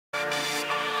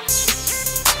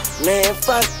Man,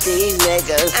 fuck these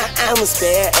niggas. I'ma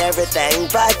spare everything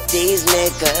but these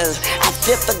niggas. I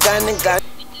flip a gun and gun.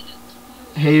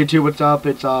 Hey YouTube, what's up?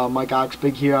 It's Mike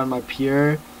Oxbig here on my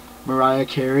peer, Mariah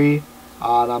Carey.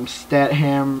 And I'm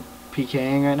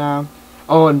pking right now.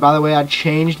 Oh, and by the way, I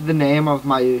changed the name of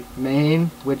my main,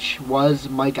 which was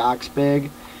Mike Oxbig,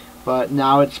 but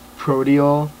now it's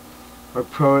Prodial, or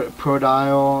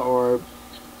Prodial, or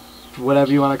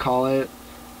whatever you want to call it.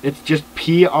 It's just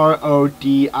Prodial,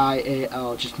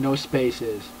 just no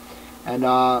spaces. And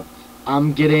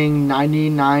I'm getting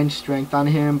 99 strength on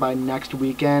him by next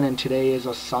weekend, and today is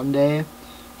a Sunday.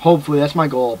 Hopefully, that's my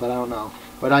goal, but I don't know.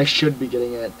 But I should be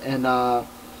getting it. And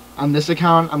on this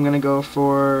account, I'm going to go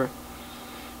for...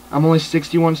 I'm only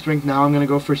 61 strength now. I'm going to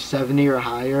go for 70 or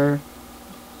higher.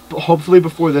 But hopefully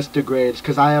before this degrades,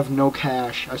 because I have no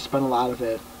cash. I spent a lot of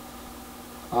it.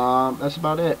 That's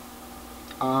about it.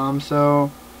 So...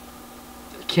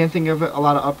 can't think of a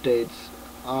lot of updates.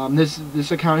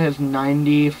 This account has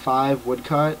 95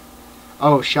 woodcut.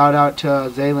 Oh, shout out to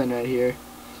Zaylen right here.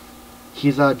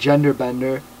 He's a gender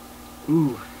bender.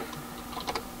 Ooh.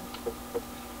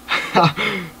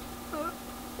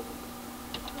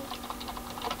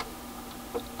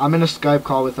 I'm in a Skype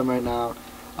call with him right now.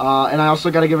 And I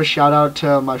also gotta give a shout out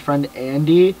to my friend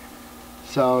Andy.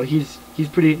 So he's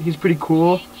pretty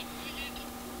cool.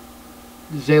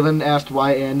 Zaylen asked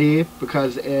why Andy,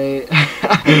 because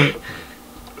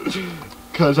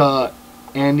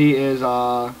Andy is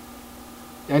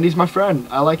Andy's my friend.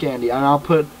 I like Andy, and I'll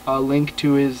put a link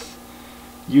to his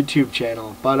YouTube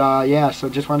channel. But yeah, so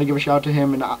just wanted to give a shout out to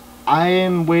him, and I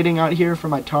am waiting out here for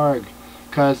my targ,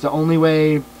 because the only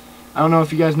way, I don't know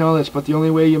if you guys know this, but the only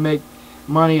way you make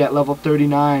money at level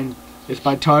 39 is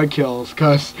by targ kills,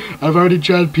 because I've already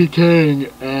tried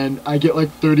PKing and I get like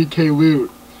 30k loot.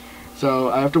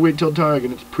 So I have to wait till targ,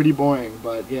 and it's pretty boring,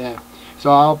 but yeah.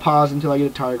 So I'll pause until I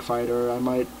get a targ fight, or I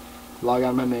might log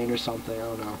on my main or something, I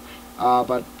don't know.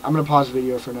 But I'm going to pause the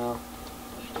video for now.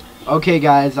 Okay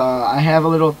guys, I have a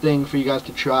little thing for you guys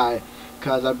to try,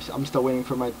 because I'm still waiting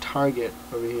for my target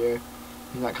over here.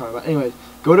 He's not coming, but anyways,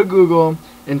 go to Google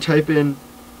and type in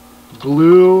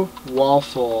blue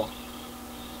waffle.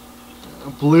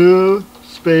 Blue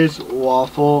space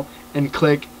waffle, and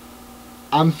click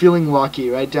I'm feeling lucky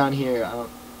right down here.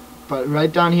 But right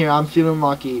down here, I'm feeling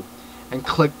lucky, and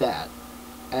click that,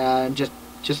 and just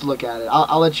look at it.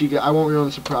 I'll let you get. I won't ruin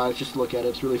the surprise. Just look at it.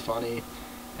 It's really funny.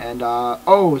 And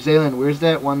oh, Zaylen, where's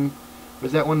that one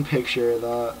picture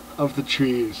of the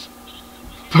trees?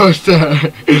 Post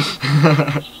that.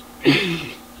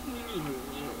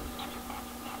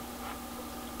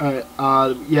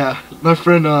 Alright, yeah, my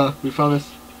friend, we found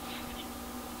this.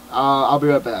 I'll be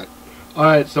right back.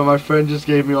 Alright, so my friend just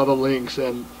gave me all the links,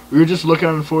 and we were just looking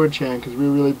on 4chan because we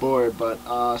were really bored, but,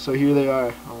 so here they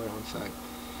are. Oh, wait one sec.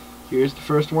 Here's the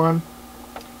first one.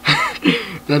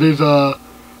 That is,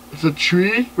 it's a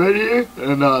tree right here,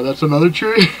 and, that's another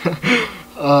tree.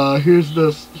 Here's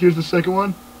the second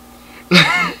one.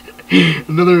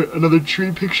 another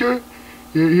tree picture.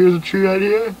 Here's a tree right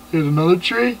here. Here's another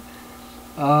tree.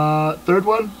 Third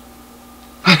one.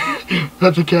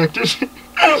 That's a cactus.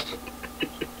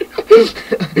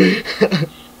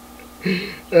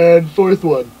 And fourth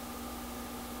one.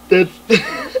 That's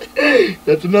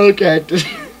another cactus.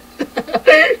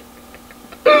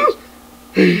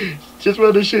 Just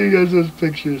wanted to show you guys those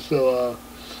pictures. So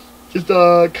just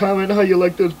comment how you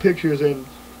like those pictures, and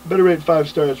better rate 5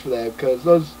 stars for that, because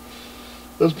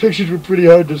those pictures were pretty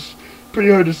hard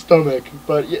to stomach.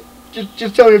 But yeah,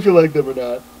 just tell me if you like them or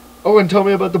not. Oh, and tell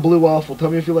me about the blue waffle.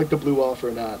 Tell me if you like the blue waffle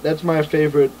or not. That's my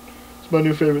favorite. It's my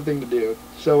new favorite thing to do.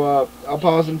 So I'll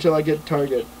pause until I get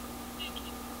target.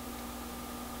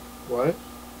 What?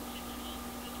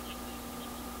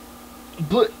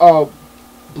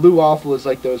 Blue waffle is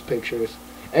like those pictures.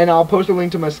 And I'll post a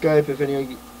link to my Skype if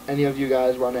any of you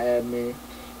guys want to add me,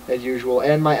 as usual,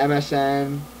 and my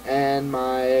MSN and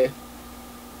my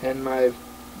I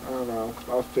don't know.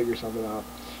 I'll figure something out.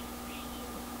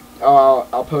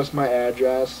 I'll post my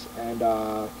address and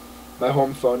my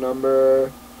home phone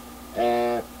number,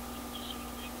 and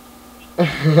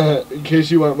in case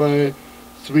you want my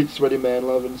sweet sweaty man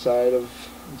love inside of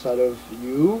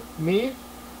me.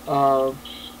 Oh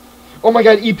my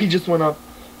god, EP just went up.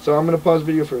 So I'm gonna pause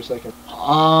video for a second.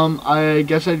 I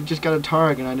guess I just got a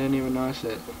targ and I didn't even notice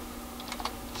it.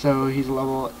 So he's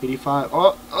level 85.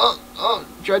 Oh,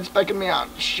 tried specking me out.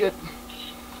 Shit.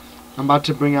 I'm about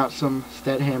to bring out some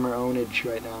stat hammer ownage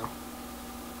right now.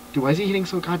 Dude, why is he hitting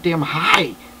so goddamn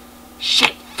high?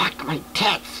 Shit, fuck my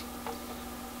tits.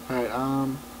 Alright,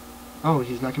 oh,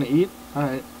 he's not gonna eat?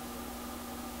 Alright.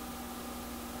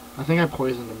 I think I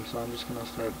poisoned him, so I'm just gonna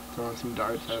start throwing some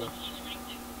darts at him.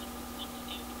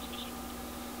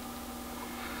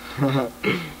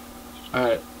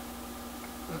 Alright.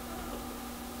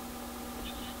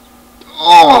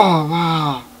 Oh,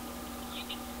 wow.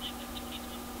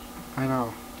 I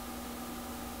know.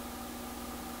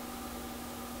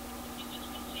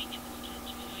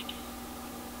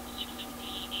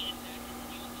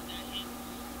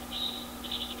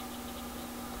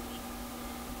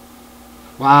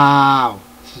 Wow.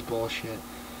 This is bullshit.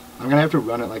 I'm gonna have to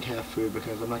run it like half food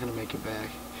because I'm not gonna make it back.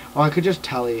 Oh, I could just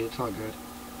telly. It's all good.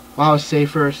 Wow,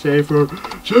 safer, safer,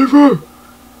 safer!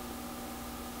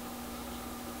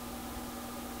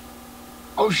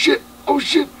 Oh shit! Oh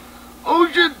shit! Oh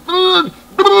shit!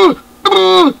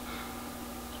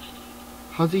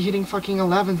 How's he hitting fucking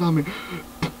 11s on me?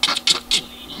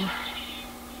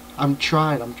 I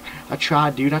tried,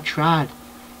 dude. I tried.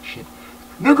 Shit.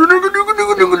 Nigga, nigga, nigga,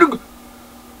 nigga, nigga, nigga.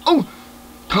 Oh!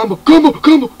 Combo, combo,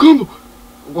 combo, combo!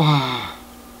 Wow.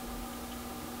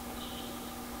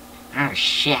 Oh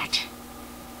shit.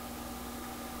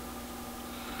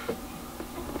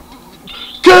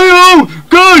 KO!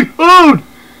 KO!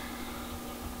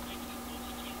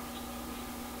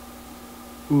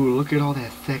 Ooh, look at all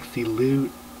that sexy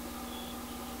loot.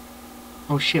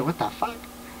 Oh shit, what the fuck?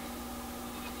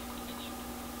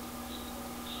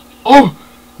 Oh!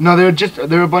 No,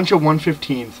 they're a bunch of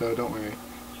 115, so don't worry.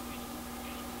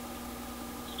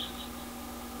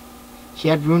 He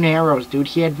had rune arrows, dude.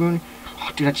 He had rune... Oh,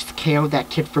 dude, I just KO'd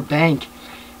that kid for bank.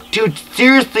 Dude,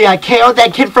 seriously, I KO'd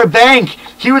that kid for bank.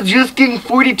 He was just getting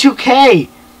 42k.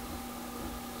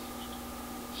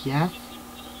 Yes?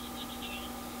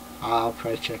 I'll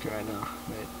price check it right now.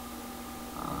 Wait.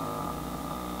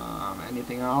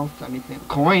 Anything else? Anything?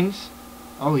 Coins?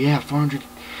 Oh yeah, 400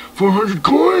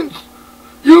 coins.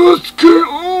 Yes,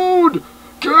 KO'd.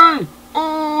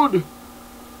 KO'd.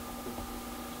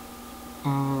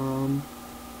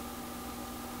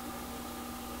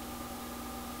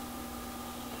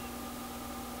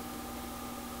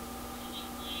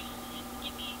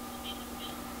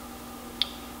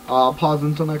 I'll pause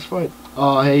until next fight.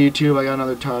 Oh, hey YouTube, I got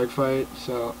another targ fight,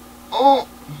 so... Oh!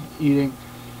 Eating.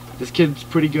 This kid's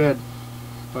pretty good,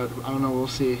 but I don't know, we'll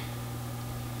see.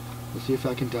 We'll see if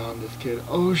I can down this kid.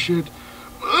 Oh, shit!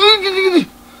 Alright,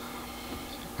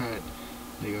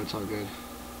 there you go, it's all good.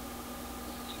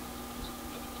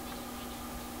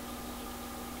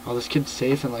 Oh, this kid's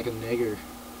safe and like a nigger.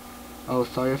 Oh,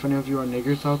 sorry if any of you are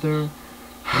niggers out there.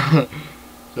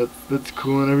 That's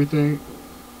cool and everything.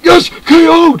 Yes!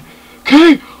 KO'd!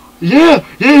 Yeah!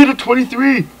 Yeah, hit a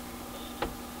 23!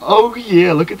 Oh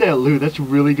yeah, look at that loot. That's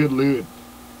really good loot.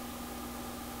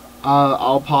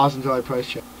 I'll pause until I price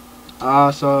check.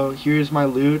 So here's my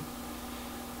loot.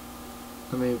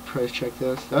 Let me price check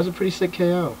this. That was a pretty sick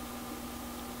KO.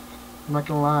 I'm not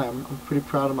gonna lie, I'm pretty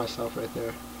proud of myself right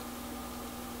there.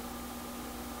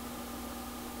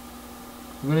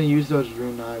 I'm gonna use those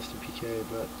rune knives to PK,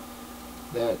 but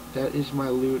that is my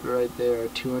loot right there,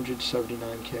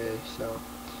 279k. So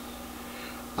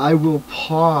I will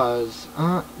pause.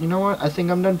 You know what? I think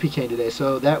I'm done PKing today.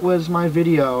 So that was my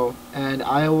video, and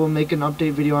I will make an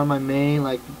update video on my main,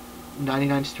 like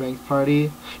 99 strength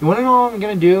party. You wanna know what I'm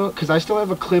gonna do? Because I still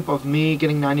have a clip of me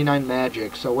getting 99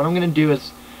 magic. So what I'm gonna do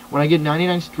is, when I get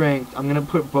 99 strength, I'm gonna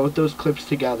put both those clips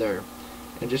together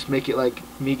and just make it like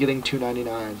me getting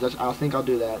 299s. I think I'll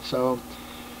do that. So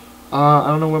I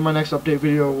don't know when my next update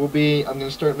video will be. I'm gonna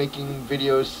start making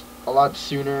videos a lot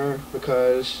sooner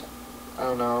because I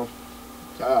don't know.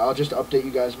 I'll just update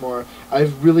you guys more.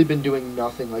 I've really been doing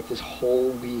nothing like this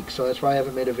whole week, so that's why I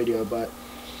haven't made a video. But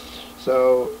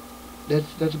so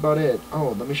that's about it.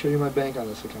 Oh, let me show you my bank on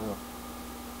this account.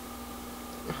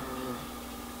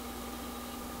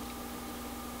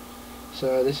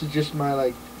 So this is just my,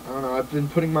 like, I don't know, I've been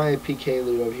putting my PK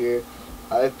loot over here.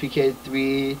 I've PK'd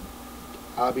 3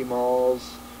 Obby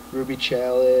Malls, Ruby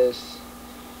Chalice,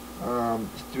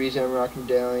 3 Zamrock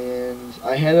Medallions.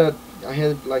 I had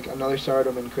like another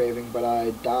Sardoman craving, but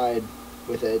I died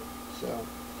with it. So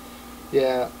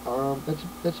yeah,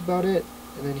 that's about it.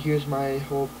 And then here's my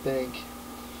whole bank.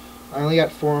 I only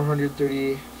got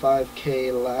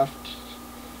 435k left,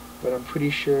 but I'm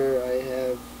pretty sure I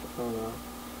have, I don't know.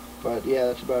 But yeah,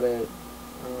 that's about it.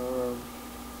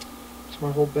 It's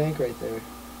my whole bank right there.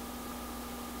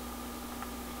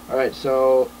 Alright,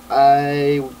 so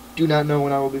I do not know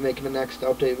when I will be making the next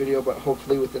update video, but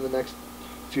hopefully within the next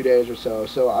few days or so.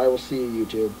 So I will see you,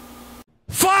 YouTube.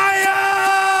 Fire!